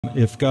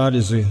If God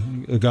is a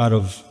God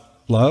of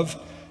love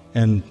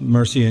and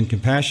mercy and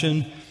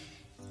compassion,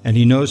 and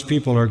He knows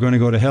people are going to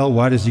go to hell,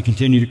 why does He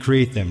continue to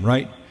create them,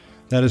 right?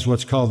 That is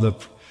what's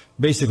called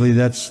basically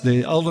that's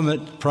the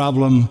ultimate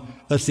problem.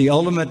 That's the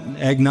ultimate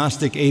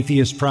agnostic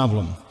atheist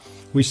problem.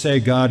 We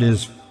say God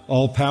is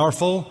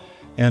all-powerful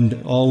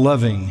and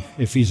all-loving.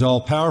 If He's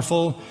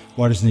all-powerful,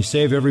 why doesn't He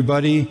save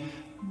everybody?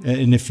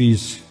 And if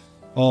He's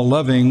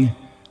all-loving,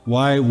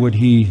 why would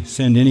He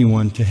send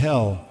anyone to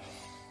hell?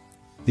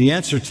 The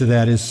answer to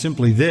that is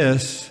simply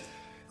this: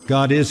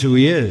 God is who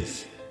He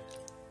is.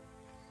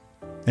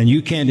 And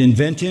you can't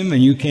invent Him,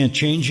 and you can't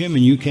change Him,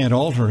 and you can't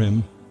alter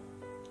Him.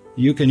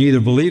 You can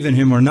either believe in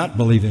Him or not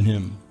believe in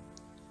Him.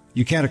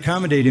 You can't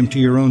accommodate Him to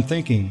your own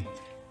thinking.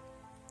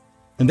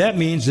 And that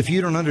means if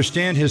you don't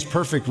understand His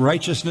perfect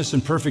righteousness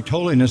and perfect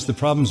holiness, the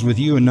problem's with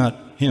you and not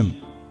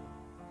Him.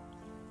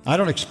 I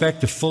don't expect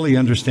to fully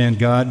understand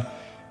God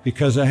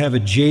because I have a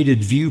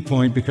jaded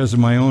viewpoint because of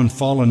my own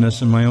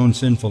fallenness and my own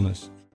sinfulness.